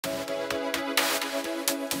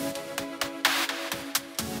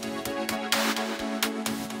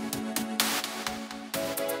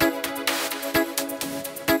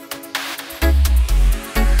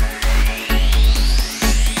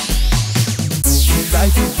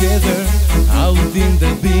together out in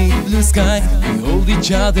the big blue sky. We hold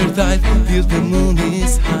each other tight till the moon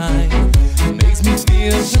is high. Makes me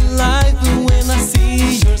feel alive when I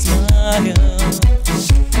see your smile.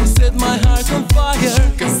 You set my heart on fire,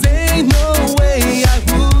 'cause ain't no way I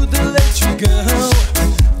would let you go.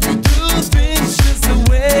 You do things just the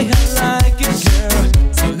way I like it, girl.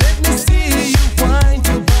 So let me see you wind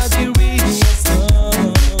your body real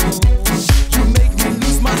slow. You make me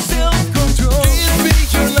lose my self-control. Give me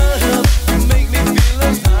your love, you make me feel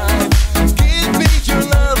alive. Give me your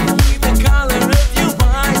love with the color of your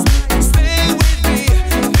eyes. Stay with me,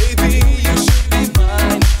 baby, you should be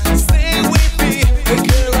mine. Stay with me, a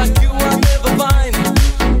girl like you I'll never find.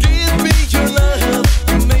 Give me your love,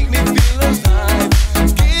 you make me feel alive.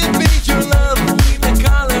 Give me your love with the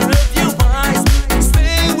color of your eyes.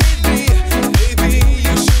 Stay with me, baby,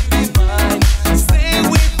 you should be mine. Stay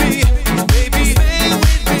with me, baby, stay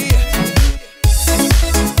with me.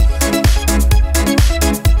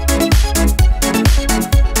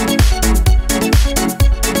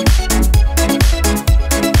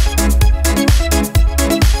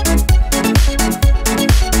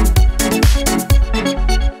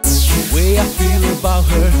 The way I feel about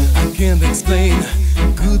her, I can't explain.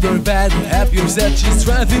 Good or bad, happy or sad, she's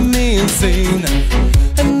driving me insane.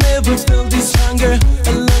 I never felt this hunger,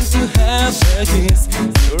 I long to have a kiss.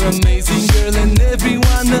 You're an amazing girl and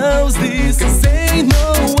everyone knows this. 'Cause ain't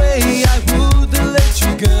no way I would let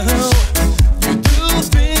you go. You do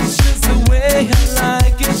things just the way I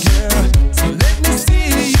like it, girl. So let me see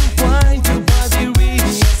you wind your body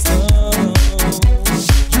real slow.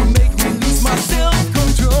 You make me lose my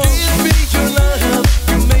self-control. Give me your love,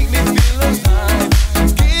 you make me feel alive.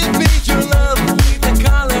 Give me your love with the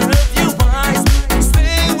color of your eyes.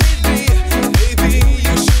 Stay with me, baby,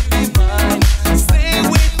 you should be mine. Stay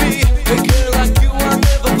with me, a girl like you I'll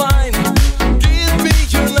never find. Give me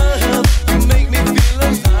your love, you make me feel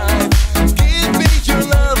alive. Give me your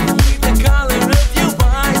love with the color of your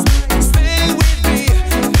eyes. Stay with me,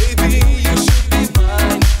 baby, you should be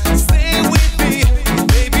mine. Stay with me,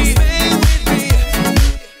 baby, stay with me.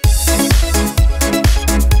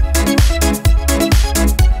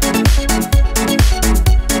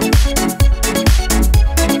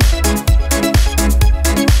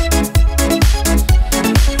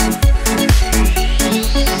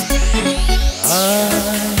 I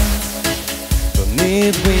don't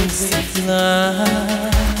need wings to fly.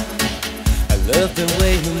 I love the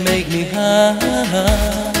way you make me high.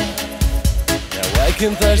 Now I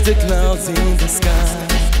can touch the clouds in the sky.